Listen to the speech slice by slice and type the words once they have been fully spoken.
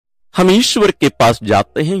हम ईश्वर के पास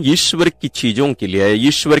जाते हैं ईश्वर की चीजों के लिए,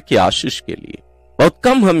 ईश्वर की आशीष के लिए। बहुत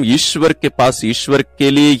कम हम ईश्वर के पास ईश्वर के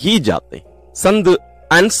लिए ही जाते हैं। संत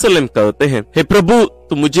एंसेलिम कहते हैं, हे प्रभु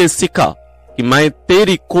तू मुझे सिखा कि मैं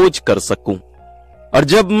तेरी खोज कर सकूं, और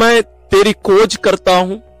जब मैं तेरी खोज करता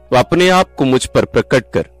हूं तो अपने आप को मुझ पर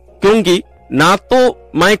प्रकट कर, क्योंकि ना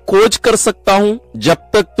तो मैं खोज कर सकता हूं जब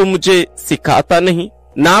तक तू मुझे सिखाता नहीं,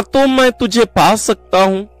 ना तो मैं तुझे पा सकता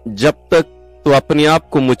हूं जब तक तू अपने आप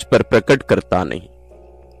को मुझ पर प्रकट करता नहीं।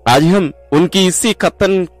 आज हम उनकी इसी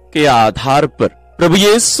कथन के आधार पर प्रभु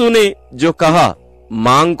यीशु ने जो कहा,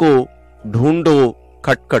 मांगो, ढूंढो,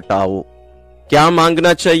 खटखटाओ, क्या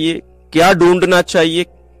मांगना चाहिए, क्या ढूंढना चाहिए,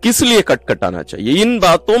 किस लिए खटखटाना चाहिए, इन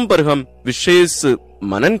बातों पर हम विशेष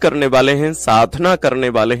मनन करने वाले हैं, साधना करने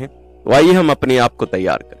वाले हैं। तो आइए हम अपने आप को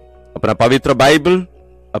तैयार करें। अपना पवित्र बाइबल,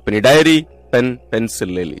 अपनी डायरी, पेन, पेंसिल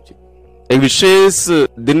ले लीजिए। एक विशेष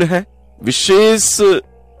दिन है, विशेष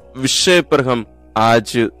विषय पर हम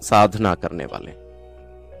आज साधना करने वाले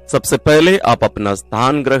हैं। सबसे पहले आप अपना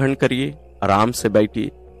स्थान ग्रहण करिए, आराम से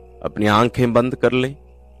बैठिए, अपनी आंखें बंद कर लें,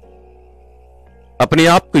 अपने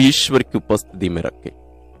आप को ईश्वर की उपस्थिति में रखें।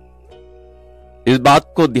 इस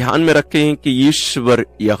बात को ध्यान में रखें कि ईश्वर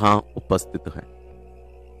यहां उपस्थित है।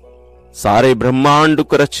 सारे ब्रह्मांड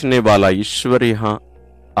को रचने वाला ईश्वर यहां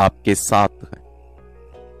आपके साथ है।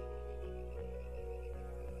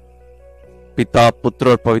 पिता, पुत्र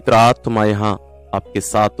और पवित्र आत्मा यहां आपके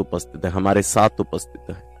साथ उपस्थित है, हमारे साथ उपस्थित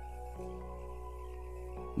है।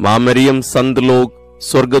 मां मरियम, संत लोग,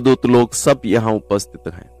 स्वर्गदूत लोग सब यहां उपस्थित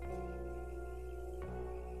हैं।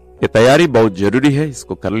 ये तैयारी बहुत जरूरी है,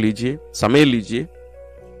 इसको कर लीजिए, समय लीजिए।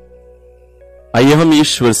 आइए हम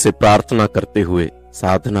ईश्वर से प्रार्थना करते हुए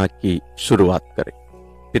साधना की शुरुआत करें।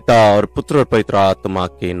 पिता और पुत्र और पवित्र आत्मा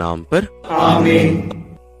के नाम पर आमीन।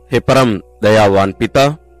 हे परम दयावान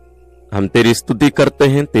पिता, हम तेरी स्तुति करते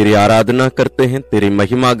हैं, तेरी आराधना करते हैं, तेरी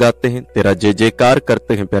महिमा गाते हैं, तेरा जय जयकार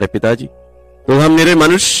करते हैं प्यारे पिताजी। तो हम मेरे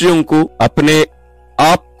मनुष्यों को अपने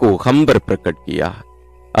आप को हम पर प्रकट किया है,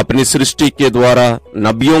 अपनी सृष्टि के द्वारा,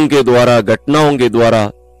 नबियों के द्वारा, घटनाओं के द्वारा,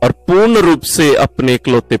 और पूर्ण रूप से अपने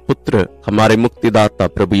इकलौते पुत्र हमारे मुक्तिदाता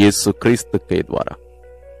प्रभु यीशु क्रिस्त के द्वारा।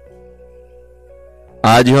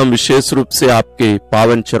 आज हम विशेष रूप से आपके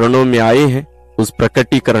पावन चरणों में आए हैं उस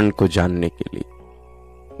प्रकटीकरण को जानने के लिए,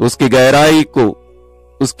 उसकी गहराई को,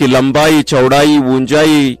 उसकी लंबाई, चौड़ाई,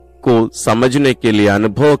 ऊंचाई को समझने के लिए,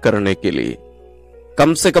 अनुभव करने के लिए,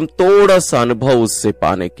 कम से कम थोड़ा सा अनुभव उससे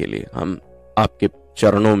पाने के लिए हम आपके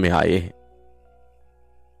चरणों में आए हैं।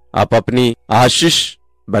 आप अपनी आशीष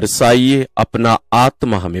बरसाइए, अपना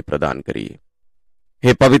आत्मा हमें प्रदान करिए।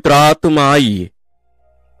 हे पवित्र आत्मा आइए,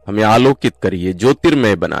 हमें आलोकित करिए,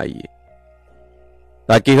 ज्योतिर्मय बनाइए,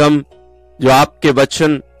 ताकि हम जो आपके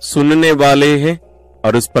वचन सुनने वाले हैं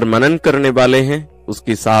और उस पर मनन करने वाले हैं,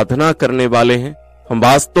 उसकी साधना करने वाले हैं, हम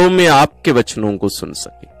वास्तव में आपके वचनों को सुन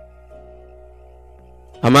सके।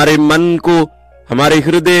 हमारे मन को, हमारे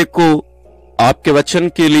हृदय को आपके वचन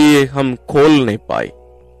के लिए हम खोल नहीं पाए,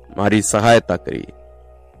 हमारी सहायता करिए,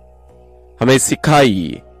 हमें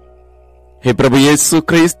सिखाइए। हे प्रभु यीशु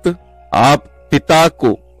क्रिस्त, आप पिता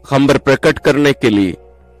को हम पर प्रकट करने के लिए,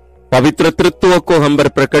 पवित्र तत्व को हम पर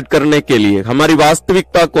प्रकट करने के लिए, हमारी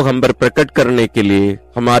वास्तविकता को हम पर प्रकट करने के लिए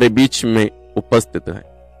हमारे बीच में उपस्थित है।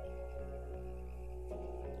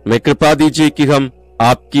 मैं कृपा दीजिए कि हम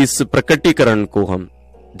आपकी इस प्रकटीकरण को हम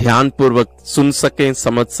ध्यानपूर्वक सुन सकें,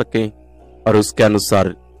 समझ सकें, और उसके अनुसार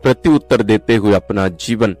प्रत्युत्तर देते हुए अपना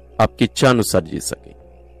जीवन आपकी इच्छा अनुसार जी सके।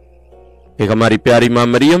 एक हमारी प्यारी मां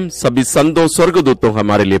मरियम, सभी संतों, स्वर्गदूतों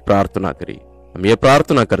हमारे लिए प्रार्थना करिए। हम ये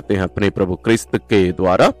प्रार्थना करते हैं अपने प्रभु क्रिस्त के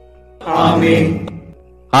द्वारा, आमीन।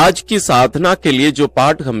 आज की साधना के लिए जो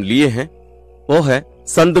पाठ हम लिए हैं वो है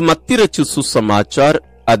संत मत्ती रचित सुसमाचार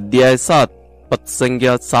अध्याय 7 पद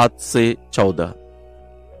संख्या 7 से 14।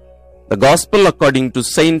 The Gospel according to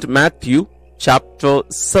Saint Matthew chapter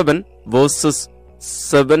 7 verses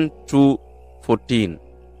 7 to 14।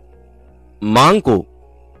 मांगो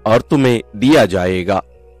और तुम्हें दिया जाएगा,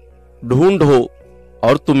 ढूंढो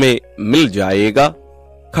और तुम्हें मिल जाएगा,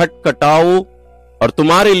 खटखटाओ और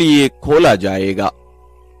तुम्हारे लिए खोला जाएगा।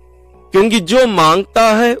 क्योंकि जो मांगता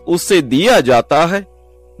है उसे दिया जाता है,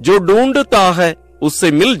 जो ढूंढता है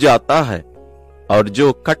उसे मिल जाता है, और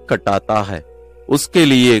जो खटखटाता है उसके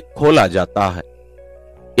लिए खोला जाता है।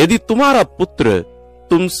 यदि तुम्हारा पुत्र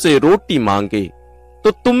तुमसे रोटी मांगे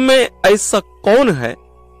तो तुम में ऐसा कौन है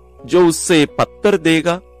जो उससे पत्थर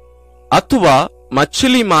देगा, अथवा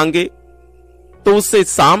मछली मांगे तो उसे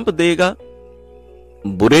सांप देगा।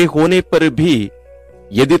 बुरे होने पर भी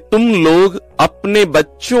यदि तुम लोग अपने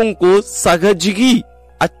बच्चों को सहजगी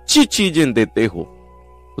अच्छी चीजें देते हो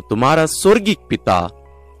तो तुम्हारा स्वर्गीय पिता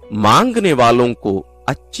मांगने वालों को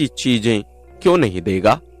अच्छी चीजें क्यों नहीं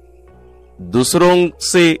देगा? दूसरों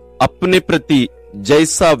से अपने प्रति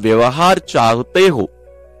जैसा व्यवहार चाहते हो,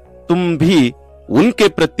 तुम भी उनके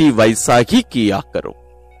प्रति वैसा ही किया करो।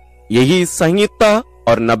 यही संहिता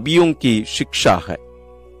और नबियों की शिक्षा है।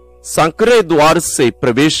 संकरे द्वार से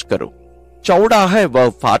प्रवेश करो, चौड़ा है वह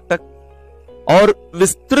फाटक और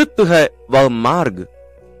विस्तृत है वह मार्ग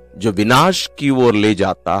जो विनाश की ओर ले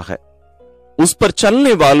जाता है। उस पर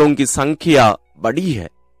चलने वालों की संख्या बड़ी है,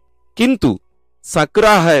 किंतु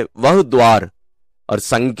सकरा है वह द्वार और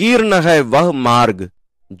संकीर्ण है वह मार्ग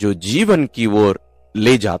जो जीवन की ओर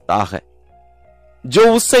ले जाता है।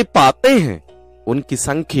 जो उससे पाते हैं उनकी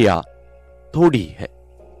संख्या थोड़ी है।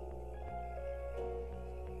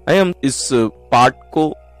 हम इस पाठ को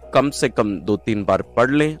कम से कम 2-3 बार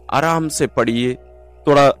पढ़ लें। आराम से पढ़िए,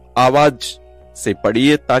 थोड़ा आवाज से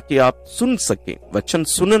पढ़िए ताकि आप सुन सकें। वचन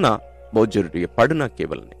सुनना बहुत जरूरी है, पढ़ना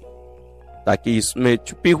केवल नहीं, ताकि इसमें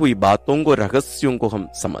छुपी हुई बातों को, रहस्यों को हम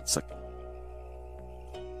समझ सकें।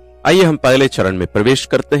 आइए हम पहले चरण में प्रवेश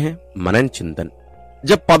करते हैं, मनन चिंतन।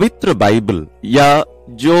 जब पवित्र बाइबल या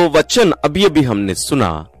जो वचन अभी अभी हमने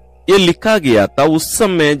सुना ये लिखा गया था, उस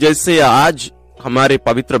समय जैसे आज हमारे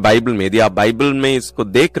पवित्र बाइबल में, यदि आप बाइबल में इसको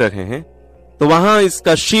देख रहे हैं तो वहां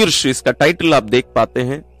इसका शीर्ष, इसका टाइटल आप देख पाते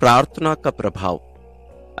हैं, प्रार्थना का प्रभाव।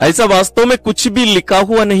 ऐसा वास्तव में कुछ भी लिखा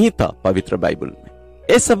हुआ नहीं था पवित्र बाइबल में।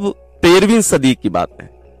 ये सब 13वीं सदी की बात है,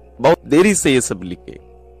 बहुत देरी से ये सब लिखे।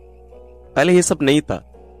 पहले ये सब नहीं था।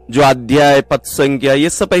 जो अध्याय, पद संख्या, ये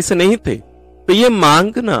सब ऐसे नहीं थे। तो ये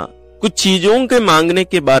मांगना कुछ चीजों के मांगने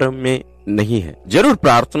के बारे में नहीं है, जरूर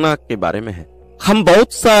प्रार्थना के बारे में है। हम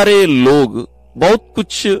बहुत सारे लोग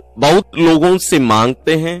बहुत लोगों से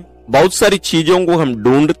मांगते हैं, बहुत सारी चीजों को हम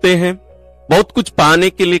ढूंढते हैं, बहुत कुछ पाने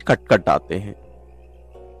के लिए खटखटाते हैं।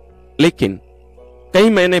 लेकिन कहीं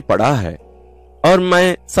मैंने पढ़ा है और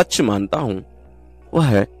मैं सच मानता हूं, वह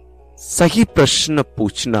है सही प्रश्न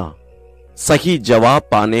पूछना सही जवाब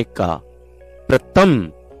पाने का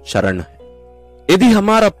प्रथम चरण है। यदि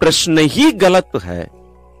हमारा प्रश्न ही गलत है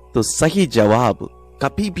तो सही जवाब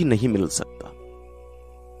कभी भी नहीं मिल सकता।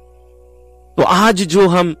 तो आज जो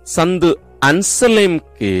हम संत अंसलेम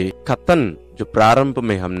के कथन जो प्रारंभ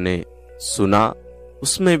में हमने सुना,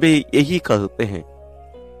 उसमें वे यही कहते हैं,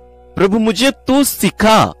 प्रभु मुझे तू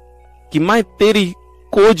सिखा कि मैं तेरी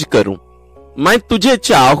खोज करूं, मैं तुझे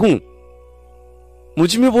चाहूं,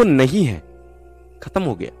 मुझ में वो नहीं है। खत्म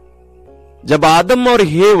हो गया। जब आदम और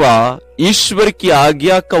हेवा ईश्वर की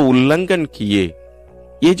आज्ञा का उल्लंघन किए,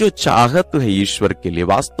 ये जो चाहत है ईश्वर के लिए,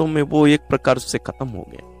 वास्तव में वो एक प्रकार से खत्म हो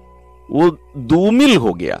गया। वो धूमिल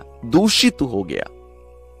हो गया, दूषित हो गया,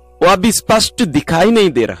 वो अभी स्पष्ट दिखाई नहीं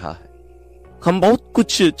दे रहा है। हम बहुत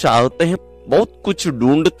कुछ चाहते हैं, बहुत कुछ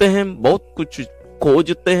ढूंढते हैं, बहुत कुछ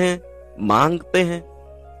खोजते हैं, मांगते हैं,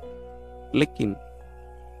 लेकिन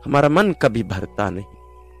हमारा मन कभी भरता नहीं।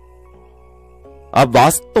 आप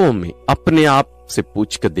वास्तव में अपने आप से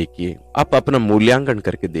पूछ कर देखिए, आप अपना मूल्यांकन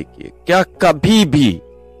करके देखिए, क्या कभी भी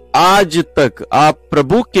आज तक आप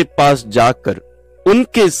प्रभु के पास जाकर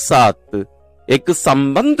उनके साथ एक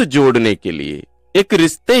संबंध जोड़ने के लिए, एक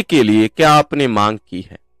रिश्ते के लिए क्या आपने मांग की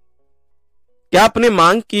है? क्या आपने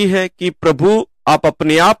मांग की है कि प्रभु आप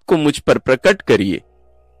अपने आप को मुझ पर प्रकट करिए,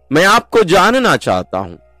 मैं आपको जानना चाहता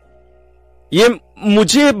हूं। ये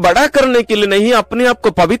मुझे बड़ा करने के लिए नहीं, अपने आप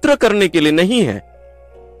को पवित्र करने के लिए नहीं है,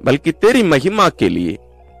 बल्कि तेरी महिमा के लिए,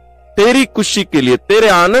 तेरी खुशी के लिए, तेरे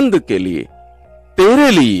आनंद के लिए, तेरे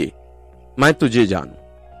लिए मैं तुझे जानूं।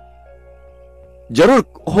 जरूर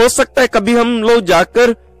हो सकता है कभी हम लोग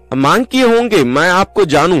जाकर मांग किए होंगे, मैं आपको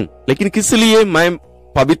जानूं, लेकिन किस लिए? मैं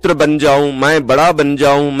पवित्र बन जाऊं, मैं बड़ा बन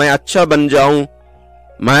जाऊं, मैं अच्छा बन जाऊं,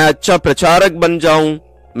 मैं अच्छा प्रचारक बन जाऊं,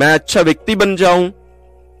 मैं अच्छा व्यक्ति बन जाऊं।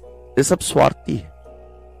 ये सब स्वार्थी है,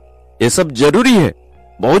 ये सब जरूरी है,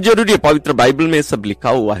 बहुत जरूरी है। पवित्र बाइबल में सब लिखा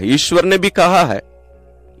हुआ है, ईश्वर ने भी कहा है,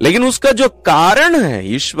 लेकिन उसका जो कारण है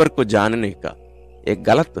ईश्वर को जानने का, एक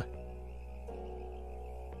गलत है।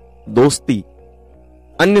 दोस्ती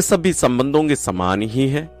अन्य सभी संबंधों के समान ही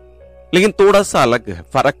है, लेकिन थोड़ा सा अलग है,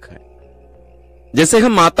 फर्क है। जैसे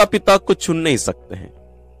हम माता पिता को चुन नहीं सकते हैं,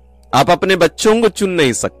 आप अपने बच्चों को चुन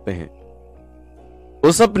नहीं सकते हैं,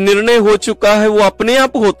 वो सब निर्णय हो चुका है, वो अपने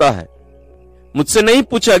आप होता है। मुझसे नहीं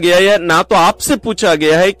पूछा गया है, ना तो आपसे पूछा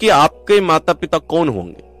गया है कि आपके माता पिता कौन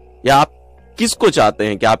होंगे, या आप किसको चाहते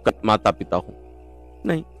हैं कि आपका माता पिता हो।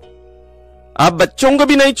 नहीं, आप बच्चों को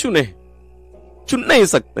भी नहीं चुन नहीं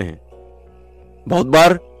सकते हैं। बहुत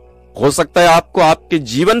बार हो सकता है आपको आपके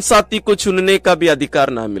जीवन साथी को चुनने का भी अधिकार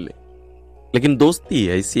ना मिले, लेकिन दोस्ती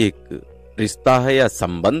ऐसी एक रिश्ता है या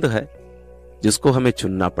संबंध है जिसको हमें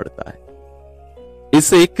चुनना पड़ता है।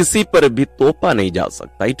 इसे किसी पर भी तोपा नहीं जा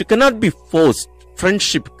सकता। It cannot be forced,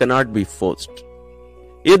 friendship cannot be forced.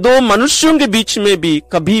 ये दो मनुष्यों के बीच में भी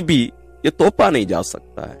कभी भी ये तोपा नहीं जा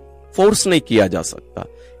सकता है, फोर्स नहीं किया जा सकता।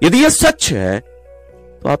 यदि ये सच है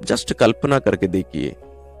तो आप जस्ट कल्पना करके देखिए,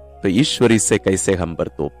 तो ईश्वर इसे कैसे हम पर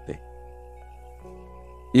तोपते,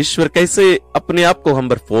 ईश्वर कैसे अपने आप को हम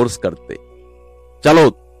पर फोर्स करते। चलो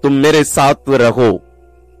तुम मेरे साथ रहो।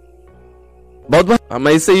 बहुत बार हम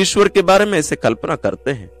ऐसे ईश्वर के बारे में ऐसे कल्पना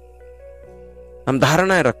करते हैं, हम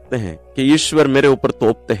धारणाएं रखते हैं कि ईश्वर मेरे ऊपर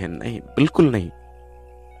तोपते हैं। नहीं, बिल्कुल नहीं।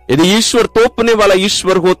 यदि ईश्वर तोपने वाला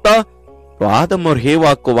ईश्वर होता तो आदम और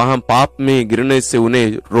हेवा को वहां पाप में गिरने से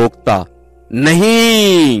उन्हें रोकता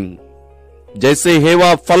नहीं। जैसे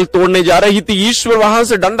हेवा फल तोड़ने जा रही थी, ईश्वर वहां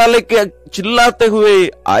से डंडा लेके चिल्लाते हुए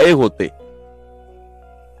आए होते,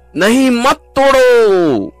 नहीं मत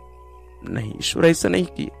तोड़ो। नहीं, ईश्वर ऐसा नहीं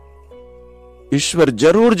किया। ईश्वर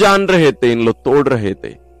जरूर जान रहे थे इन लोग तोड़ रहे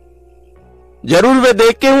थे, जरूर वे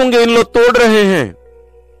देखे होंगे इन लोग तोड़ रहे हैं,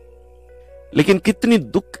 लेकिन कितनी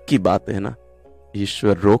दुख की बात है ना,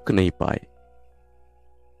 ईश्वर रोक नहीं पाए।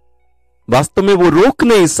 वास्तव में वो रोक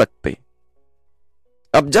नहीं सकते।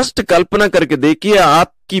 अब जस्ट कल्पना करके देखिए,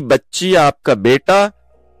 आपकी बच्ची, आपका बेटा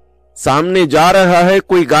सामने जा रहा है,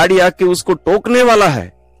 कोई गाड़ी आके उसको टोकने वाला है,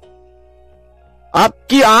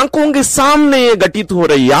 आपकी आंखों के सामने ये घटित हो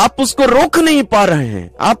रही है, आप उसको रोक नहीं पा रहे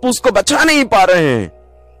हैं, आप उसको बचा नहीं पा रहे हैं,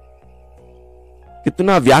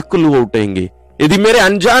 कितना व्याकुल हो उठेंगे। यदि मेरे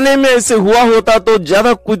अनजाने में ऐसे हुआ होता तो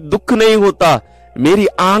ज्यादा कुछ दुख नहीं होता, मेरी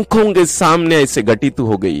आंखों के सामने ऐसे घटित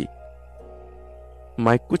हो गई,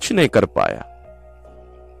 मैं कुछ नहीं कर पाया।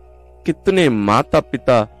 कितने माता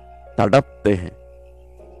पिता तड़पते हैं,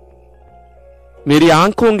 मेरी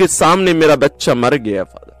आंखों के सामने मेरा बच्चा मर गया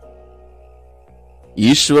फादर।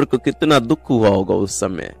 ईश्वर को कितना दुख हुआ होगा उस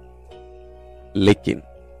समय, लेकिन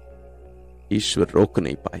ईश्वर रोक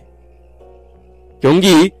नहीं पाए,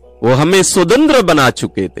 क्योंकि वो हमें स्वतंत्र बना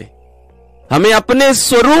चुके थे, हमें अपने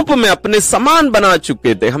स्वरूप में अपने समान बना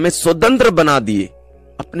चुके थे, हमें स्वतंत्र बना दिए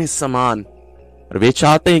अपने समान। और वे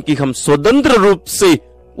चाहते हैं कि हम स्वतंत्र रूप से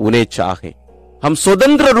उन्हें चाहें, हम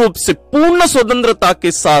स्वतंत्र रूप से पूर्ण स्वतंत्रता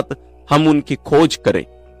के साथ हम उनकी खोज करें,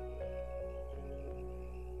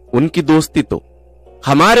 उनकी दोस्ती। तो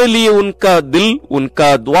हमारे लिए उनका दिल,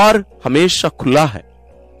 उनका द्वार हमेशा खुला है।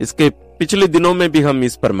 इसके पिछले दिनों में भी हम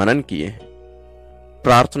इस पर मनन किए हैं,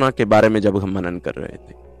 प्रार्थना के बारे में जब हम मनन कर रहे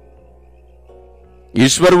थे।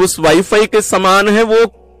 ईश्वर उस वाईफाई के समान है, वो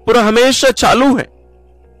पूरा हमेशा चालू है,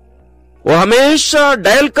 वो हमेशा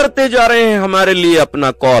डायल करते जा रहे हैं हमारे लिए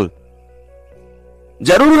अपना कॉल।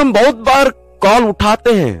 जरूर हम बहुत बार कॉल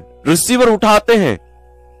उठाते हैं, रिसीवर उठाते हैं,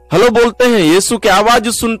 हेलो बोलते हैं, यीशु की आवाज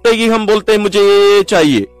सुनते ही हम बोलते हैं मुझे ये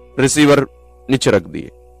चाहिए, रिसीवर नीचे रख दिए।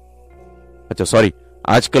 अच्छा सॉरी,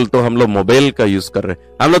 आजकल तो हम लोग मोबाइल का यूज कर रहे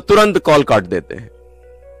हैं, हम लोग तुरंत कॉल काट देते हैं।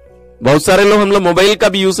 बहुत सारे लोग हम लोग मोबाइल का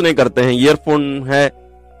भी यूज नहीं करते हैं, ईयरफोन है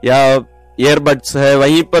या ईयरबड्स है,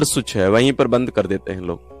 वहीं पर स्विच है, वहीं पर बंद कर देते हैं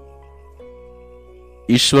लोग।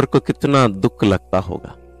 ईश्वर को कितना दुख लगता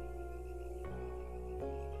होगा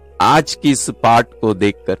आज की इस पाठ को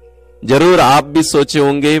देखकर। जरूर आप भी सोचे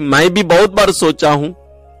होंगे, मैं भी बहुत बार सोचा हूं,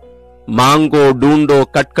 मांगो, ढूंढो,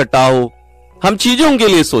 कटकटाओ, हम चीजों के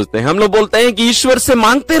लिए सोचते हैं। हम लोग बोलते हैं कि ईश्वर से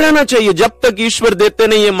मांगते रहना चाहिए, जब तक ईश्वर देते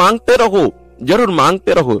नहीं है मांगते रहो, जरूर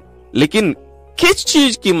मांगते रहो। लेकिन किस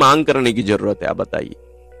चीज की मांग करने की जरूरत है, आप बताइए,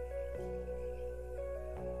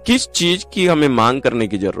 किस चीज की हमें मांग करने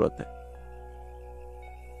की जरूरत है?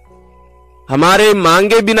 हमारे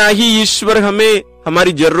मांगे बिना ही ईश्वर हमें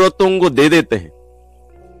हमारी जरूरतों को दे देते हैं।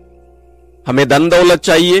 हमें धन दौलत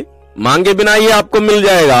चाहिए, मांगे बिना ही आपको मिल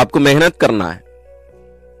जाएगा, आपको मेहनत करना है।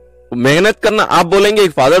 मेहनत करना, आप बोलेंगे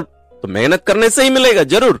फादर तो मेहनत करने से ही मिलेगा,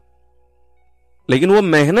 जरूर, लेकिन वो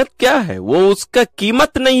मेहनत क्या है, वो उसका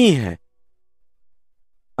कीमत नहीं है।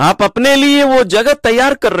 आप अपने लिए वो जगह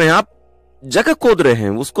तैयार कर रहे हैं, आप जगह खोद रहे हैं,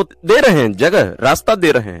 उसको दे रहे हैं, जगह रास्ता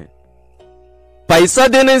दे रहे हैं। पैसा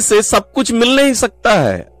देने से सब कुछ मिल नहीं सकता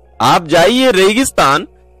है। आप जाइए रेगिस्तान,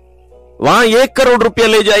 वहां 1 करोड़ रुपया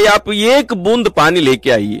ले जाइए, आप 1 बूंद पानी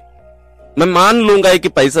लेके आइए, मैं मान लूंगा कि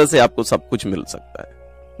पैसा से आपको सब कुछ मिल सकता है।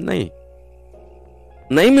 नहीं,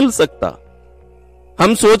 नहीं मिल सकता।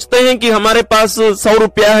 हम सोचते हैं कि हमारे पास 100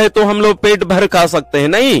 रुपया है तो हम लोग पेट भर खा सकते हैं।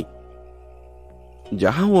 नहीं,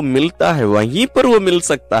 जहां वो मिलता है वहीं पर वो मिल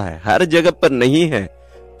सकता है, हर जगह पर नहीं है,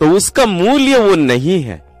 तो उसका मूल्य वो नहीं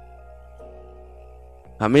है।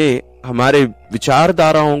 हमें हमारे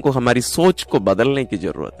विचारधाराओं को, हमारी सोच को बदलने की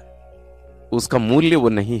जरूरत है, उसका मूल्य वो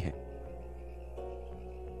नहीं है।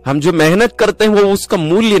 हम जो मेहनत करते हैं वो उसका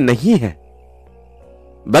मूल्य नहीं है,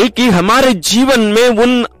 बल्कि हमारे जीवन में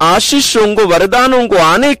उन आशीषों को, वरदानों को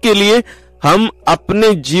आने के लिए हम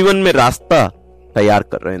अपने जीवन में रास्ता तैयार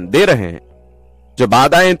कर रहे हैं, दे रहे हैं। जो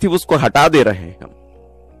बाधाएं थी उसको हटा दे रहे हैं हम।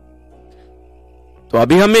 तो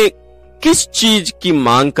अभी हमें किस चीज की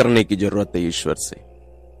मांग करने की जरूरत है ईश्वर से?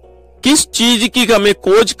 किस चीज की हमें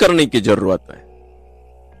खोज करने की जरूरत है?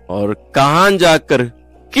 और कहां जाकर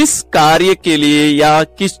किस कार्य के लिए या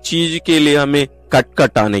किस चीज के लिए हमें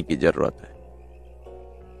कटकटाने की जरूरत है?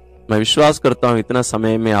 मैं विश्वास करता हूं इतना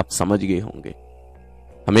समय में आप समझ गए होंगे।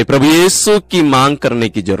 हमें प्रभु यीशु की मांग करने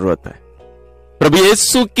की जरूरत है। प्रभु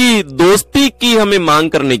यीशु की दोस्ती की हमें मांग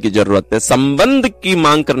करने की जरूरत है। संबंध की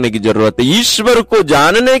मांग करने की जरूरत है। ईश्वर को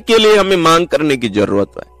जानने के लिए हमें मांग करने की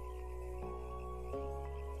जरूरत है।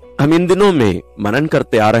 हम इन दिनों में मनन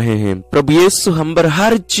करते आ रहे हैं, प्रभु यीशु हम पर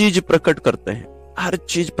हर चीज प्रकट करते हैं, हर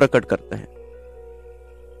चीज प्रकट करते हैं।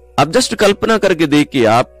 अब जस्ट कल्पना करके देखिए,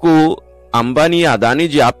 आपको अंबानी या अदानी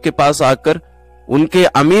जी आपके पास आकर उनके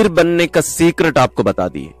अमीर बनने का सीक्रेट आपको बता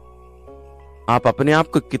दिए, आप अपने आप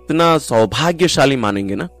को कितना सौभाग्यशाली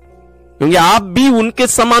मानेंगे ना, क्योंकि आप भी उनके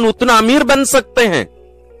समान उतना अमीर बन सकते हैं।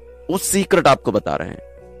 वो सीक्रेट आपको बता रहे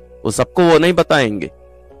हैं। वो सबको वो नहीं बताएंगे,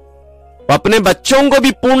 वो अपने बच्चों को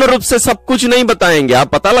भी पूर्ण रूप से सब कुछ नहीं बताएंगे।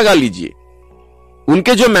 आप पता लगा लीजिए,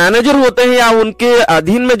 उनके जो मैनेजर होते हैं या उनके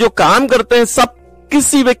अधीन में जो काम करते हैं, सब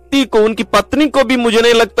किसी व्यक्ति को, उनकी पत्नी को भी मुझे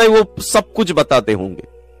नहीं लगता है वो सब कुछ बताते होंगे,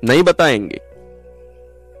 नहीं बताएंगे।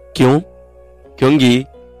 क्यों? क्योंकि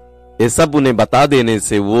ये सब उन्हें बता देने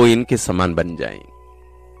से वो इनके समान बन जाएंगे।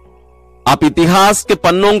 आप इतिहास के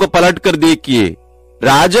पन्नों को पलट कर देखिए,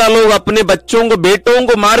 राजा लोग अपने बच्चों को, बेटों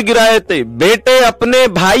को मार गिराए थे, बेटे अपने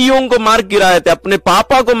भाइयों को मार गिराए थे, अपने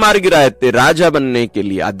पापा को मार गिराए थे, राजा बनने के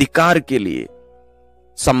लिए, अधिकार के लिए,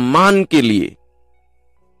 सम्मान के लिए।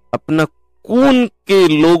 अपना खून के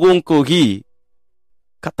लोगों को ही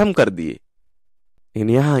खत्म कर दिए। लेकिन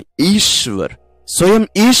यहां ईश्वर, स्वयं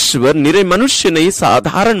ईश्वर, निरे मनुष्य नहीं,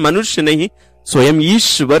 साधारण मनुष्य नहीं, स्वयं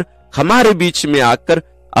ईश्वर हमारे बीच में आकर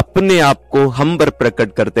अपने आप को हम पर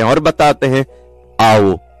प्रकट करते हैं और बताते हैं,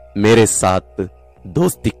 आओ मेरे साथ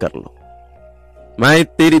दोस्ती कर लो, मैं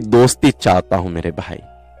तेरी दोस्ती चाहता हूं मेरे भाई।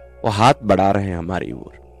 वो हाथ बढ़ा रहे हैं हमारी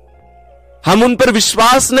ओर। हम उन पर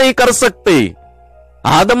विश्वास नहीं कर सकते।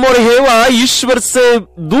 आदम और हेवा ईश्वर से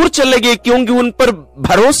दूर चले गए क्योंकि उन पर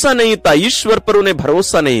भरोसा नहीं था, ईश्वर पर उन्हें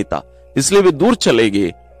भरोसा नहीं था, इसलिए वे दूर चले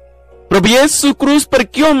गए। प्रभु यीशु क्रूस पर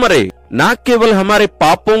क्यों मरे? ना केवल हमारे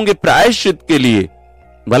पापों के प्रायश्चित के लिए,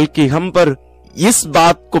 बल्कि हम पर इस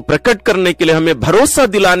बात को प्रकट करने के लिए, हमें भरोसा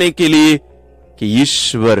दिलाने के लिए कि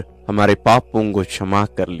ईश्वर हमारे पापों को क्षमा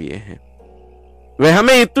कर लिए हैं। वे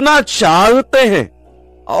हमें इतना चाहते हैं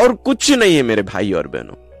और कुछ नहीं है मेरे भाई और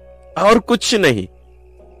बहनों, और कुछ नहीं।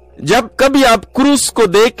 जब कभी आप क्रूस को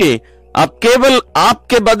देखें, आप केवल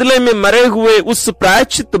आपके बदले में मरे हुए उस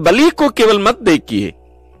प्रायश्चित बलि को केवल मत देखिए,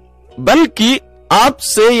 बल्कि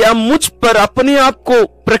आपसे या मुझ पर अपने आप को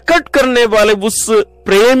प्रकट करने वाले उस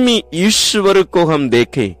प्रेमी ईश्वर को हम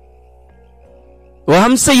देखें। वो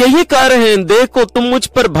हमसे यही कह रहे हैं, देखो तुम मुझ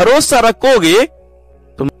पर भरोसा रखोगे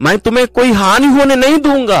तो मैं तुम्हें कोई हानि होने नहीं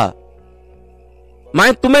दूंगा,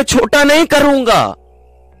 मैं तुम्हें छोटा नहीं करूंगा,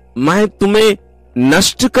 मैं तुम्हें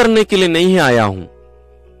नष्ट करने के लिए नहीं आया हूं,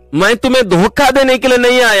 मैं तुम्हें धोखा देने के लिए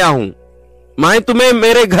नहीं आया हूं, मैं तुम्हें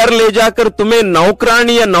मेरे घर ले जाकर तुम्हें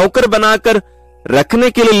नौकरानी या नौकर बनाकर रखने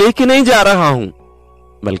के लिए लेके नहीं जा रहा हूं,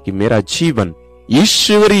 बल्कि मेरा जीवन,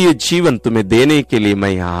 ईश्वरीय जीवन तुम्हें देने के लिए मैं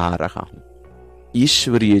यहां आ रहा हूं।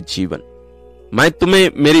 ईश्वरीय जीवन मैं तुम्हें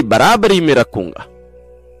मेरी बराबरी में रखूंगा,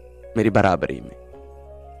 मेरी बराबरी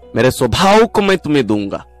में, मेरे स्वभाव को मैं तुम्हें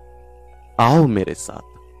दूंगा। आओ मेरे साथ,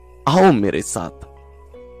 आओ मेरे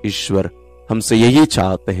साथ। ईश्वर हमसे यही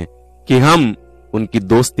चाहते हैं कि हम उनकी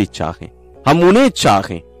दोस्ती चाहें, हम उन्हें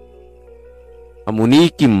चाहें, हम उन्हीं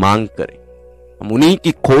की मांग करें, हम उन्हीं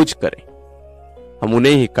की खोज करें, हम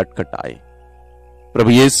उन्हें ही खटखटाएं। प्रभु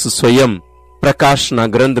यीशु स्वयं प्रकाशना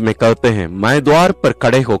ग्रंथ में कहते हैं, मैं द्वार पर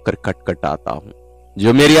खड़े होकर खटखटाता हूं,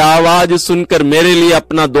 जो मेरी आवाज सुनकर मेरे लिए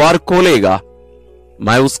अपना द्वार खोलेगा,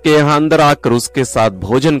 मैं उसके यहां अंदर आकर उसके साथ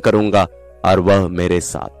भोजन करूंगा और वह मेरे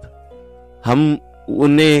साथ। हम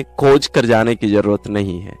उन्हें खोज कर जाने की जरूरत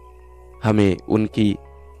नहीं है, हमें उनकी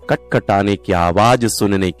खटखटाने की आवाज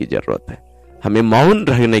सुनने की जरूरत है, हमें मौन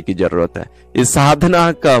रहने की जरूरत है। इस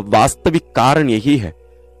साधना का वास्तविक कारण यही है।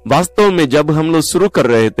 वास्तव में जब हम लोग शुरू कर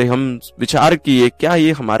रहे थे, हम विचार किए क्या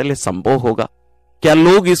ये हमारे लिए संभव होगा, क्या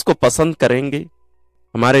लोग इसको पसंद करेंगे।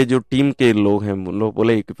 हमारे जो टीम के लोग हैं उन लोग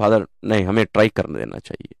बोले कि फादर नहीं, हमें ट्राई कर देना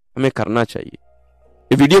चाहिए, हमें करना चाहिए।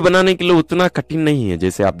 ये वीडियो बनाने के लिए उतना कठिन नहीं है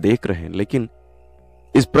जैसे आप देख रहे हैं, लेकिन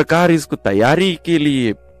इस प्रकार इसको तैयारी के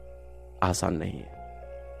लिए आसान नहीं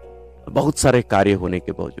है। बहुत सारे कार्य होने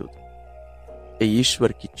के बावजूद ये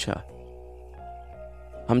ईश्वर की इच्छा,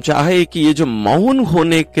 हम चाहे कि ये जो मौन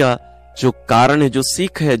होने का जो कारण है, जो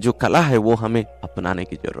सीख है, जो कला है, वो हमें अपनाने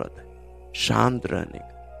की जरूरत है। शांत रहने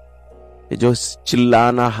का, ये जो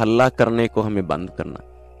चिल्लाना हल्ला करने को हमें बंद करना,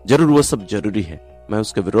 जरूर वो सब जरूरी है, मैं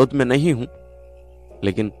उसके विरोध में नहीं हूं,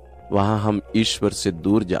 लेकिन वहां हम ईश्वर से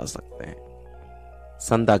दूर जा सकते हैं।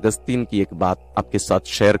 संत अगस्तीन की एक बात आपके साथ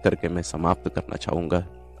शेयर करके मैं समाप्त करना चाहूंगा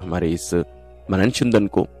हमारे इस मनन चिंतन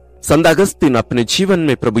को। संत अगस्तीन अपने जीवन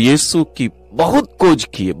में प्रभु यीशु की बहुत खोज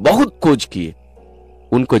किए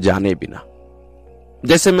उनको जाने बिना।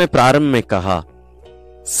 जैसे मैं प्रारंभ में कहा,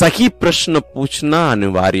 सही प्रश्न पूछना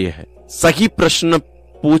अनिवार्य है। सही प्रश्न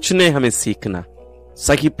पूछने हमें सीखना,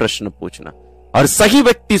 सही प्रश्न पूछना और सही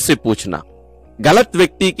व्यक्ति से पूछना। गलत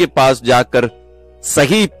व्यक्ति के पास जाकर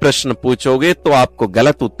सही प्रश्न पूछोगे तो आपको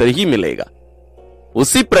गलत उत्तर ही मिलेगा।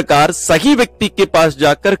 उसी प्रकार सही व्यक्ति के पास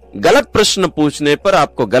जाकर गलत प्रश्न पूछने पर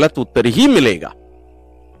आपको गलत उत्तर ही मिलेगा।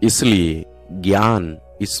 इसलिए ज्ञान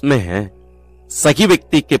इसमें है, सही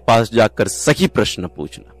व्यक्ति के पास जाकर सही प्रश्न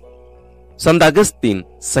पूछना। संत अगस्तीन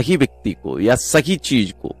सही व्यक्ति को या सही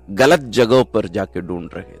चीज को गलत जगहों पर जाके ढूंढ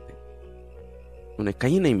रहे थे, उन्हें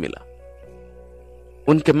कहीं नहीं मिला।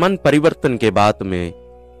 उनके मन परिवर्तन के बाद में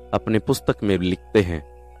अपने पुस्तक में लिखते हैं,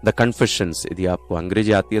 द कन्फेशंस। यदि आपको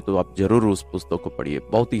अंग्रेजी आती है तो आप जरूर उस पुस्तक को पढ़िए,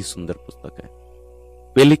 बहुत ही सुंदर पुस्तक है।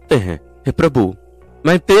 वे लिखते हैं, हे प्रभु,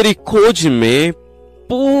 मैं तेरी खोज में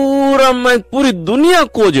मैं पूरी दुनिया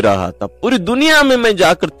खोज रहा था, पूरी दुनिया में मैं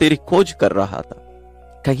जाकर तेरी खोज कर रहा था,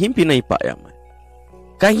 कहीं भी नहीं पाया,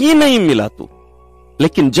 मैं कहीं नहीं मिला तू।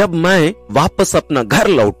 लेकिन जब मैं वापस अपना घर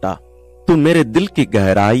लौटा तो मेरे दिल की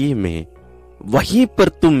गहराई में वहीं पर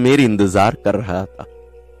तुम मेरी इंतजार कर रहा था,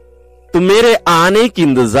 तुम मेरे आने की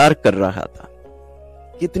इंतजार कर रहा था।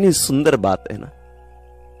 कितनी सुंदर बात है ना।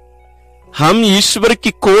 हम ईश्वर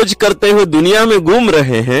की खोज करते हुए दुनिया में घूम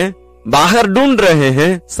रहे हैं, बाहर ढूंढ रहे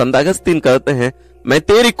हैं। संत अगस्तीन कहते हैं, मैं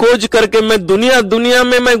तेरी खोज करके मैं दुनिया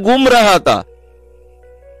में मैं घूम रहा था,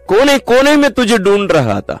 कोने कोने में तुझे ढूंढ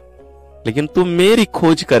रहा था, लेकिन तू मेरी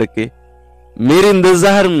खोज करके मेरे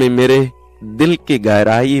इंतजार में, मेरे दिल की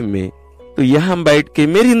गहराई में तो यहां बैठ के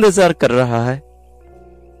मेरी इंतजार कर रहा है।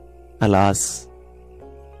 अलास,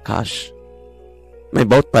 काश मैं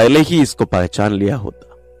बहुत पहले ही इसको पहचान लिया होता।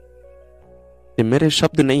 ये मेरे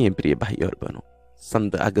शब्द नहीं है प्रिय भाई और बहनों,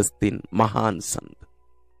 संत अगस्तीन महान संत।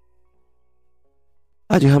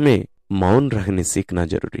 आज हमें मौन रहने सीखना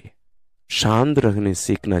जरूरी है, शांत रहने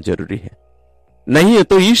सीखना जरूरी है। नहीं है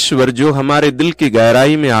तो ईश्वर जो हमारे दिल की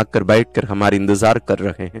गहराई में आकर बैठकर हमारे इंतजार कर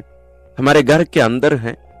रहे हैं, हमारे घर के अंदर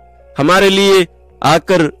हैं, हमारे लिए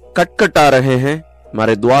आकर खटखटा रहे हैं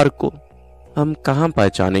हमारे द्वार को, हम कहां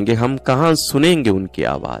पहचानेंगे, हम कहां सुनेंगे उनकी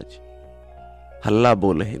आवाज। हल्ला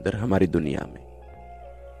बोले इधर हमारी दुनिया में।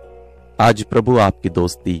 आज प्रभु आपकी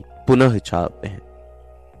दोस्ती पुनः चाहते हैं,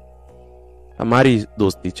 हमारी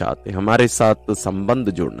दोस्ती चाहते हैं, हमारे साथ संबंध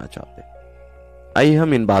जोड़ना चाहते हैं। आइए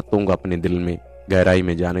हम इन बातों को अपने दिल में गहराई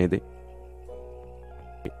में जाने दें,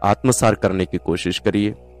 आत्मसार करने की कोशिश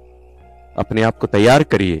करिए, अपने आप को तैयार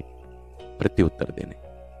करिए प्रत्युत्तर देने।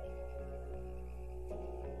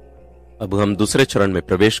 अब हम दूसरे चरण में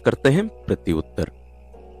प्रवेश करते हैं, प्रत्युत्तर।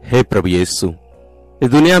 हे प्रभु यीशु, इस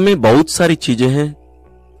दुनिया में बहुत सारी चीजें हैं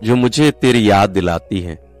जो मुझे तेरी याद दिलाती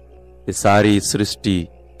हैं। ये सारी सृष्टि,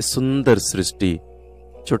 सुंदर सृष्टि,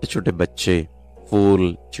 छोटे छोटे बच्चे,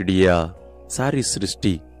 फूल, चिड़िया, सारी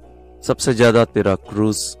सृष्टि, सबसे ज्यादा तेरा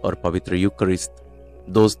क्रूस और पवित्र यूकरिस्त,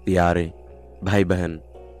 दोस्त यारे, भाई बहन,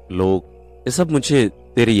 लोग, ये सब मुझे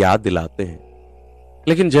तेरी याद दिलाते हैं।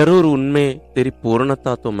 लेकिन जरूर उनमें तेरी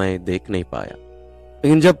पूर्णता तो मैं देख नहीं पाया।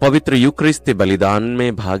 लेकिन जब पवित्र यूकरिस्त बलिदान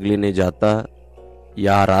में भाग लेने जाता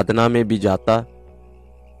या आराधना में भी जाता,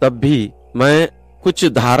 तब भी मैं कुछ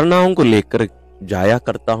धारणाओं को लेकर जाया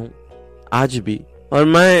करता हूं आज भी, और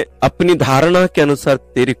मैं अपनी धारणा के अनुसार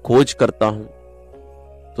तेरी खोज करता हूं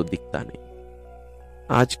तो दिखता नहीं।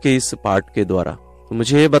 आज के इस पाठ के द्वारा तो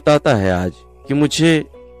मुझे ये बताता है आज कि मुझे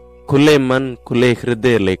खुले मन, खुले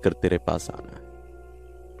हृदय लेकर तेरे पास आना है,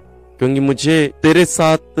 क्योंकि मुझे तेरे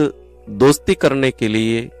साथ दोस्ती करने के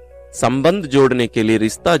लिए, संबंध जोड़ने के लिए,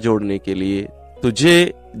 रिश्ता जोड़ने के लिए,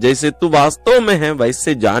 तुझे जैसे तू वास्तव में है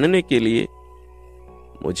वैसे जानने के लिए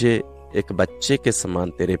मुझे एक बच्चे के समान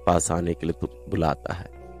तेरे पास आने के लिए तू बुलाता है।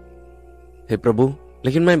 हे प्रभु,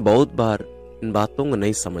 लेकिन मैं बहुत बार इन बातों को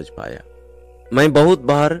नहीं समझ पाया। मैं बहुत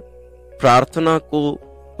बार प्रार्थना को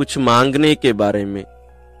कुछ मांगने के बारे में,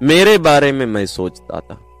 मेरे बारे में मैं सोचता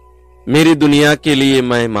था, मेरी दुनिया के लिए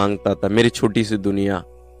मैं मांगता था, मेरी छोटी सी दुनिया,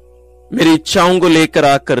 मेरी इच्छाओं को लेकर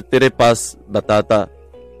आकर तेरे पास बताता,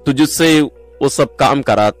 तुझसे वो सब काम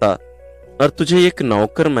कराता और तुझे एक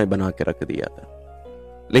नौकर मैं बना के रख दिया था।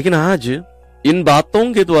 लेकिन आज इन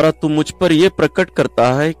बातों के द्वारा तू मुझ पर यह प्रकट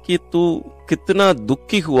करता है कि तू कितना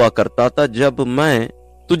दुखी हुआ करता था जब मैं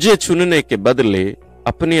तुझे चुनने के बदले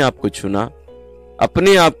अपने आप को चुना,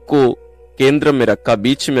 अपने आप को केंद्र में रखा,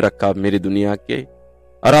 बीच में रखा मेरी दुनिया के,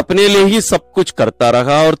 और अपने लिए ही सब कुछ करता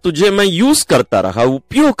रहा और तुझे मैं यूज करता रहा,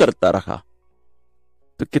 उपयोग करता रहा,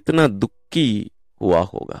 तो कितना दुखी हुआ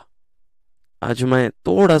होगा। आज मैं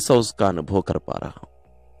थोड़ा सा उसका अनुभव कर पा रहा हूं।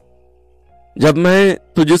 जब मैं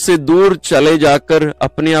तुझसे दूर चले जाकर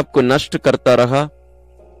अपने आप को नष्ट करता रहा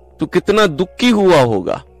तो कितना दुखी हुआ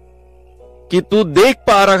होगा कि तू देख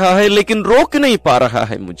पा रहा है लेकिन रोक नहीं पा रहा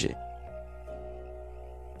है मुझे।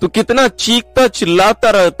 तू कितना चीखता चिल्लाता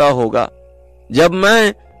रहता होगा जब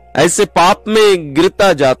मैं ऐसे पाप में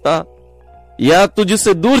गिरता जाता या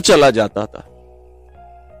तुझसे दूर चला जाता था।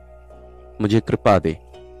 मुझे कृपा दे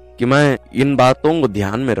कि मैं इन बातों को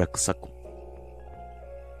ध्यान में रख सकूं।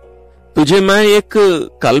 तुझे मैं एक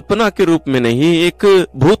कल्पना के रूप में नहीं, एक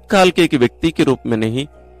भूतकाल के एक व्यक्ति के रूप में नहीं,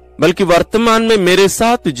 बल्कि वर्तमान में मेरे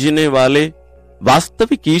साथ जीने वाले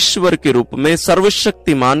वास्तविक ईश्वर के रूप में,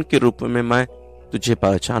 सर्वशक्तिमान के रूप में मैं तुझे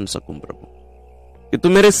पहचान सकूं प्रभु, कि तू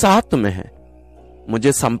मेरे साथ में है।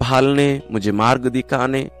 मुझे संभालने, मुझे मार्ग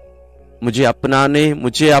दिखाने, मुझे अपनाने,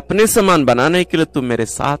 मुझे अपने समान बनाने के लिए तू मेरे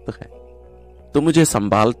साथ है। तू मुझे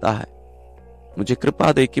संभालता है। मुझे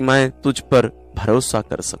कृपा दे कि मैं तुझ पर भरोसा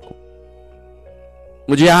कर सकूं।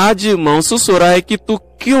 मुझे आज महसूस हो रहा है कि तू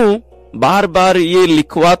क्यों बार बार ये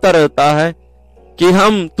लिखवाता रहता है कि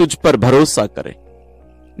हम तुझ पर भरोसा करें।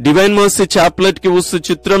 डिवाइन मर्सी चैपलेट के उस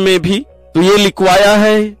चित्र में भी तू ये लिखवाया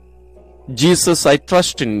है, Jesus I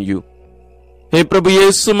trust in you. हे प्रभु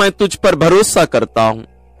यीशु, मैं तुझ पर भरोसा करता हूं।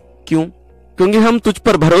 क्यों? क्योंकि हम तुझ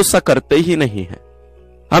पर भरोसा करते ही नहीं है।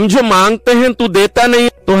 हम जो मांगते हैं तू देता नहीं,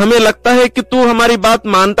 तो हमें लगता है कि तू हमारी बात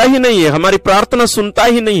मानता ही नहीं है, हमारी प्रार्थना सुनता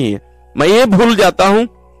ही नहीं है। मैं ये भूल जाता हूं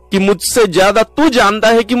कि मुझसे ज्यादा तू जानता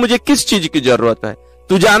है कि मुझे किस चीज की जरूरत है।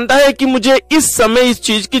 तू जानता है कि मुझे इस समय इस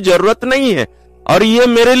चीज की जरूरत नहीं है और ये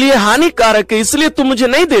मेरे लिए हानिकारक है, इसलिए तू मुझे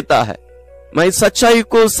नहीं देता है। मैं इस सच्चाई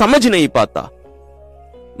को समझ नहीं पाता।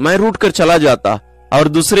 मैं रूठ कर चला जाता और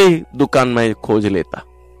दूसरे दुकान में खोज लेता,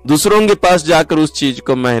 दूसरों के पास जाकर उस चीज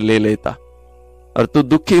को मैं ले लेता, और तू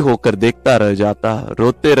दुखी होकर देखता रह जाता,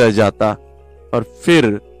 रोते रह जाता, और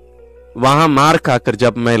फिर वहां मार खाकर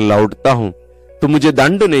जब मैं लौटता हूं तो मुझे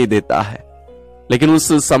दंड नहीं देता है, लेकिन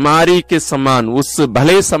उस समारी के समान, उस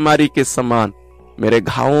भले समारी के समान मेरे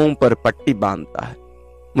घावों पर पट्टी बांधता है,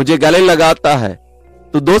 मुझे गले लगाता है,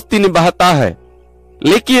 तो दोस्ती निभाता है,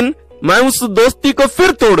 लेकिन मैं उस दोस्ती को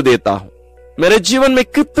फिर तोड़ देता हूं। मेरे जीवन में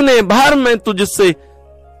कितने बार मैं तुझसे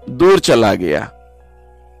दूर चला गया।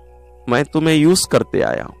 मैं तुम्हें यूज करते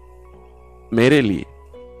आया हूं मेरे लिए,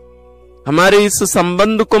 हमारे इस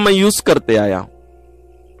संबंध को मैं यूज करते आया हूं।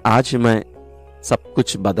 आज मैं सब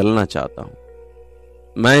कुछ बदलना चाहता हूं।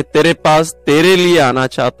 मैं तेरे पास तेरे लिए आना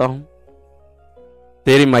चाहता हूं,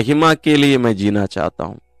 तेरी महिमा के लिए मैं जीना चाहता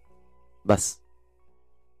हूं। बस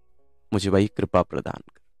मुझे वही कृपा प्रदान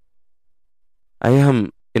कर। आइए हम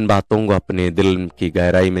इन बातों को अपने दिल की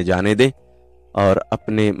गहराई में जाने दें और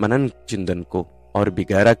अपने मनन चिंतन को और भी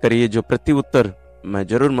गहरा करिए। जो प्रति उत्तर मैं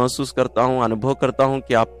जरूर महसूस करता हूं, अनुभव करता हूं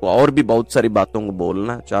कि आपको और भी बहुत सारी बातों को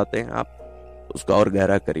बोलना चाहते हैं आप, उसको और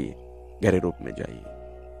गहरा करिए, गहरे रूप में जाइए।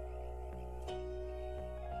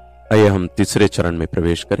 आइए हम तीसरे चरण में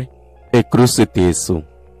प्रवेश करें। एक क्रूसित यीशु,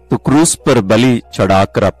 तू क्रूस पर बलि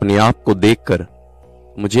चढ़ाकर अपने आप को देखकर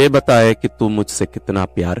मुझे बताया कि तू मुझसे कितना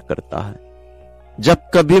प्यार करता है। जब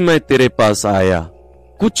कभी मैं तेरे पास आया,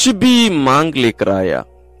 कुछ भी मांग लेकर आया,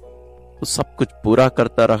 तो सब कुछ पूरा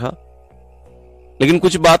करता रहा, लेकिन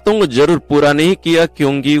कुछ बातों को जरूर पूरा नहीं किया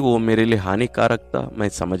क्योंकि वो मेरे लिए हानिकारक था, मैं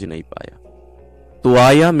समझ नहीं पाया। तू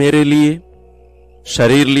आया मेरे लिए,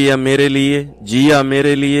 शरीर लिया मेरे लिए, जिया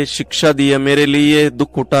मेरे लिए, शिक्षा दिया मेरे लिए,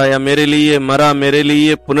 दुख उठाया मेरे लिए, मरा मेरे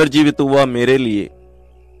लिए, पुनर्जीवित हुआ मेरे लिए,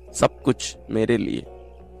 सब कुछ मेरे लिए।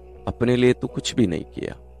 अपने लिए तू कुछ भी नहीं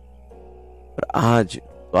किया। और आज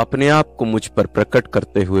तो अपने आप को मुझ पर प्रकट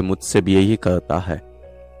करते हुए मुझसे भी यही कहता है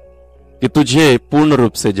कि तुझे पूर्ण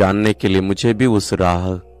रूप से जानने के लिए मुझे भी उस राह,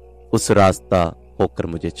 उस रास्ता होकर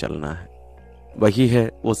मुझे चलना है। वही है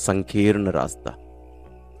वो संकीर्ण रास्ता,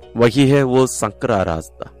 वही है वो संकरा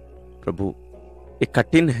रास्ता। प्रभु ये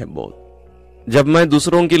कठिन है बहुत। जब मैं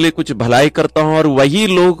दूसरों के लिए कुछ भलाई करता हूं और वही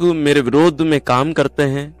लोग मेरे विरोध में काम करते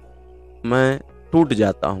हैं, मैं टूट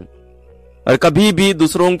जाता हूं और कभी भी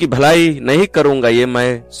दूसरों की भलाई नहीं करूंगा, ये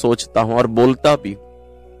मैं सोचता हूं और बोलता भी।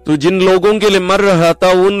 तू जिन लोगों के लिए मर रहा था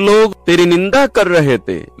उन लोग तेरी निंदा कर रहे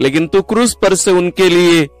थे, लेकिन तू क्रूस पर से उनके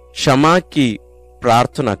लिए क्षमा की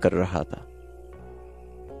प्रार्थना कर रहा था,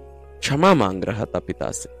 क्षमा मांग रहा था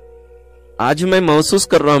पिता से। आज मैं महसूस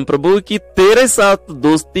कर रहा हूं प्रभु कि तेरे साथ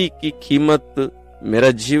दोस्ती की कीमत मेरा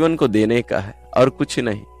जीवन को देने का है और कुछ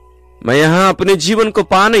नहीं। मैं यहां अपने जीवन को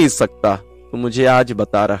पा नहीं सकता, तो मुझे आज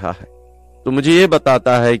बता रहा है, तो मुझे ये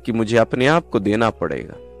बताता है कि मुझे अपने आप को देना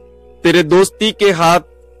पड़ेगा। तेरे दोस्ती के हाथ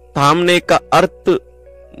थामने का अर्थ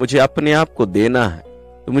मुझे अपने आप को देना है।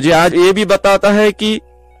 तो मुझे आज ये भी बताता है कि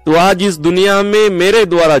तू आज इस दुनिया में मेरे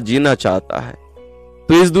द्वारा जीना चाहता है।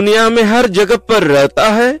 तो इस दुनिया में हर जगह पर रहता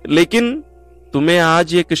है, लेकिन तुम्हें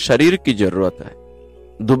आज एक शरीर की जरूरत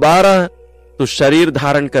है। दोबारा तो शरीर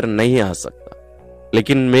धारण कर नहीं आ सकता,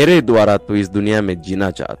 लेकिन मेरे द्वारा तो इस दुनिया में जीना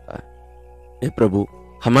चाहता है। हे प्रभु,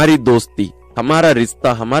 हमारी दोस्ती, हमारा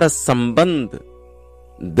रिश्ता, हमारा संबंध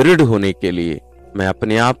दृढ़ होने के लिए मैं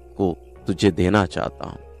अपने आप को तुझे देना चाहता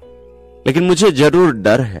हूं। लेकिन मुझे जरूर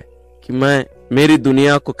डर है कि मैं मेरी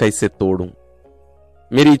दुनिया को कैसे तोड़ूं,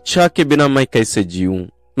 मेरी इच्छा के बिना मैं कैसे जीऊं,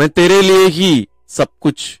 मैं तेरे लिए ही सब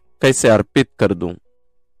कुछ कैसे अर्पित कर दूं,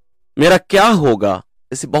 मेरा क्या होगा,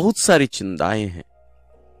 ऐसी बहुत सारी चिंताएं हैं।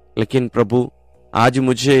 लेकिन प्रभु, आज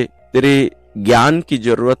मुझे तेरे ज्ञान की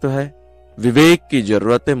जरूरत है, विवेक की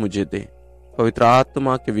जरूरत है। मुझे दे पवित्र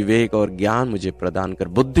आत्मा के विवेक और ज्ञान मुझे प्रदान कर,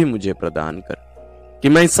 बुद्धि मुझे प्रदान कर, कि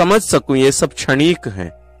मैं समझ सकूं ये सब क्षणिक है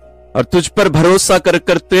और तुझ पर भरोसा कर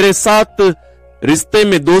कर तेरे साथ रिश्ते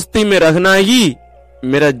में, दोस्ती में रहना ही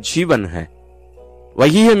मेरा जीवन है,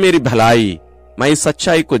 वही है मेरी भलाई। मैं इस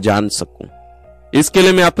सच्चाई को जान सकूं, इसके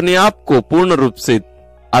लिए मैं अपने आप को पूर्ण रूप से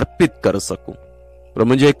अर्पित कर सकूं। पर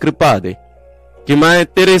मुझे कृपा दे कि मैं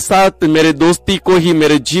तेरे साथ मेरे दोस्ती को ही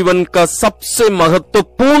मेरे जीवन का सबसे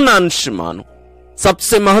महत्वपूर्ण अंश मानूं,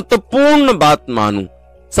 सबसे महत्वपूर्ण बात मानूं,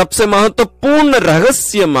 सबसे महत्वपूर्ण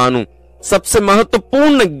रहस्य मानूं, सबसे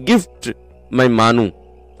महत्वपूर्ण गिफ्ट मैं मानूं,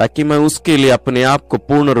 ताकि मैं उसके लिए अपने आप को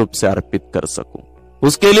पूर्ण रूप से अर्पित कर सकूं।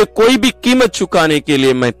 उसके लिए कोई भी कीमत चुकाने के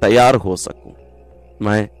लिए मैं तैयार हो सकूं।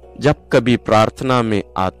 मैं जब कभी प्रार्थना में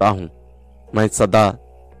आता हूं, मैं सदा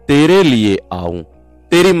तेरे लिए आऊं,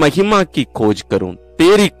 तेरी महिमा की खोज करूं,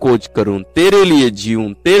 तेरी खोज करूं, तेरे लिए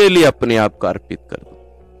जीऊं, तेरे लिए अपने आप को अर्पित कर दूं।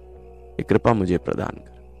 ये कृपा मुझे प्रदान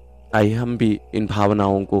कर। आइए हम भी इन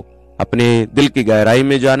भावनाओं को अपने दिल की गहराई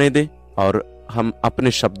में जाने दें और हम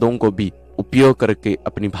अपने शब्दों को भी उपयोग करके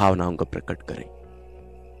अपनी भावनाओं को प्रकट करें।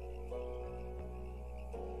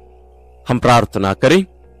 हम प्रार्थना करें।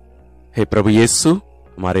 हे प्रभु यीशु,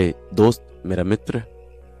 हमारे दोस्त, मेरा मित्र,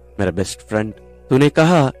 मेरा बेस्ट फ्रेंड, तूने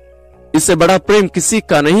कहा इससे बड़ा प्रेम किसी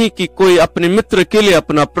का नहीं कि कोई अपने मित्र के लिए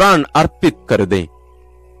अपना प्राण अर्पित कर दे।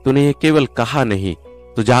 तूने ये केवल कहा नहीं,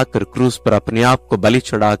 तो जाकर क्रूस पर अपने आप को बलि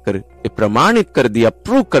चढ़ाकर ये प्रमाणित कर दिया,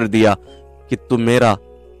 प्रूव कर दिया कि तू मेरा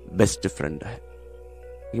बेस्ट फ्रेंड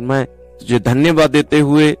है। मैं तुझे धन्यवाद देते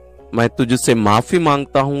हुए मैं तुझसे माफी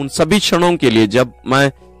मांगता हूं उन सभी क्षणों के लिए जब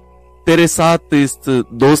मैं तेरे साथ इस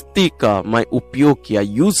दोस्ती का मैं उपयोग किया,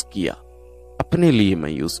 यूज किया, अपने लिए मैं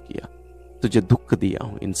यूज किया, तुझे दुख दिया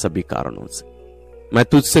हूं। इन सभी कारणों से मैं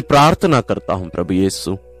तुझसे प्रार्थना करता हूं प्रभु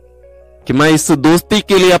यीशु कि मैं इस दोस्ती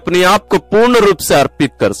के लिए अपने आप को पूर्ण रूप से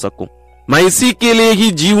अर्पित कर सकूं। मैं इसी के लिए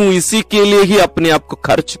ही जीऊं, इसी के लिए ही अपने आप को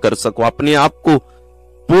खर्च कर सकूं, अपने आप को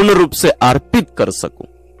पूर्ण रूप से अर्पित कर सकूं।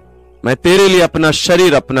 मैं तेरे लिए अपना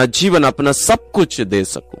शरीर, अपना जीवन, अपना सब कुछ दे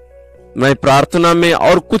सकूं। मैं प्रार्थना में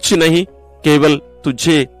और कुछ नहीं, केवल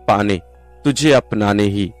तुझे पाने, तुझे अपनाने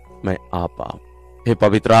ही मैं आ पाऊं। हे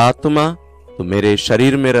पवित्र आत्मा, तू मेरे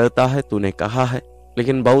शरीर में रहता है, तूने कहा है,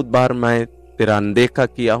 लेकिन बहुत बार मैं तेरा अनदेखा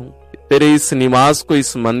किया हूं। तेरे इस निवास को,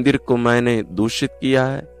 इस मंदिर को मैंने दूषित किया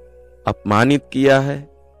है, अपमानित किया है।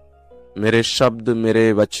 मेरे शब्द,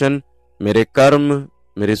 मेरे वचन, मेरे कर्म,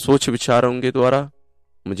 मेरे सोच विचारों के द्वारा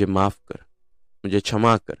मुझे माफ कर, मुझे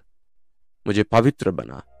क्षमा कर, मुझे पवित्र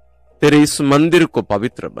बना, तेरे इस मंदिर को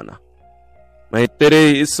पवित्र बना। मैं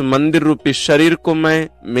तेरे इस मंदिर रूपी शरीर को मैं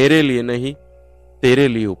मेरे लिए नहीं, तेरे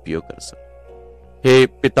लिए उपयोग कर सकूं। हे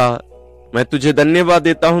पिता, मैं तुझे धन्यवाद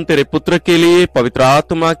देता हूं तेरे पुत्र के लिए, पवित्र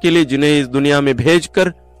आत्मा के लिए, जिन्हें इस दुनिया में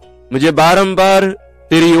भेजकर मुझे बारंबार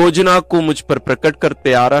तेरी योजना को मुझ पर प्रकट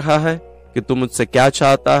करते आ रहा है कि तू मुझसे क्या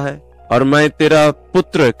चाहता है और मैं तेरा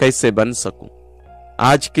पुत्र कैसे बन सकूं।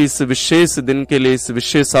 आज के इस विशेष दिन के लिए, इस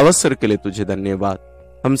विशेष अवसर के लिए तुझे धन्यवाद।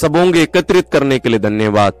 हम सबों को एकत्रित करने के लिए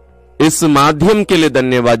धन्यवाद। इस माध्यम के लिए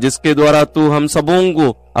धन्यवाद जिसके द्वारा तू हम सबों को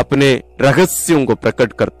अपने रहस्यों को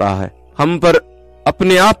प्रकट करता है, हम पर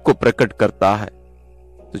अपने आप को प्रकट करता है।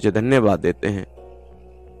 तुझे धन्यवाद देते हैं।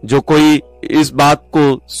 जो कोई इस बात को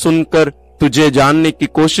सुनकर तुझे जानने की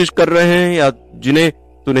कोशिश कर रहे हैं या जिन्हें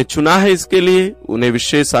तूने चुना है इसके लिए, उन्हें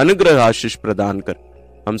विशेष अनुग्रह आशीष प्रदान कर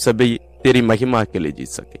हम सभी तेरी महिमा के लिए जी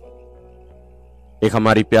सके। एक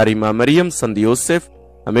हमारी प्यारी मां मरियम, संत योसेफ,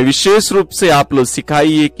 हमें विशेष रूप से आप लोग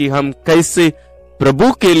सिखाइए कि हम कैसे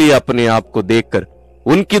प्रभु के लिए अपने आप को देकर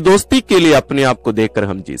उनकी दोस्ती के लिए अपने आप को देकर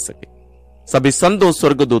हम जी सके। सभी संतों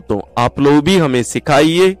स्वर्गदूतों, आप लोग भी हमें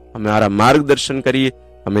सिखाइए, हमारा मार्गदर्शन करिए,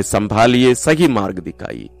 हमें संभालिए, सही मार्ग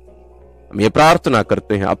दिखाइए। हम ये प्रार्थना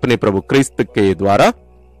करते हैं अपने प्रभु क्रिस्त के द्वारा,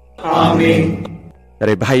 आमीन।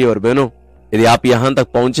 अरे भाई और बहनों, यदि आप यहां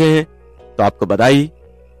तक पहुंचे हैं तो आपको बधाई।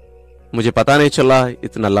 मुझे पता नहीं चला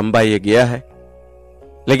इतना लंबा ये गया है,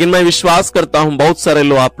 लेकिन मैं विश्वास करता हूं बहुत सारे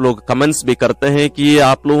लोग, आप लोग कमेंट्स भी करते हैं कि ये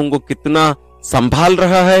आप लोगों को कितना संभाल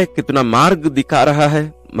रहा है, कितना मार्ग दिखा रहा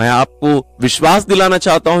है। मैं आपको विश्वास दिलाना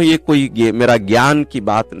चाहता हूं, ये कोई मेरा ज्ञान की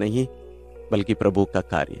बात नहीं, बल्कि प्रभु का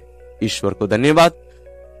कार्य। ईश्वर को धन्यवाद।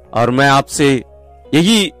 और मैं आपसे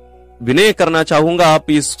यही विनय करना चाहूंगा, आप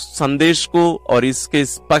इस संदेश को और इसके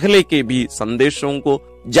पहले के भी संदेशों को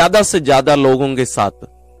ज्यादा से ज्यादा लोगों के साथ,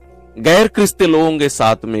 गैर क्रिस्ती लोगों के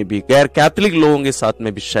साथ में भी, गैर कैथोलिक लोगों के साथ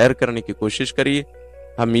में भी शेयर करने की कोशिश करिए।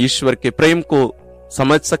 हम ईश्वर के प्रेम को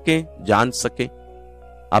समझ सकें, जान सकें।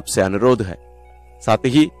 आपसे अनुरोध है, साथ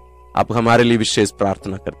ही आप हमारे लिए विशेष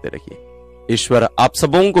प्रार्थना करते रहिए। ईश्वर आप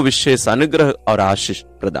सबों को विशेष अनुग्रह और आशीष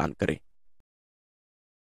प्रदान करें।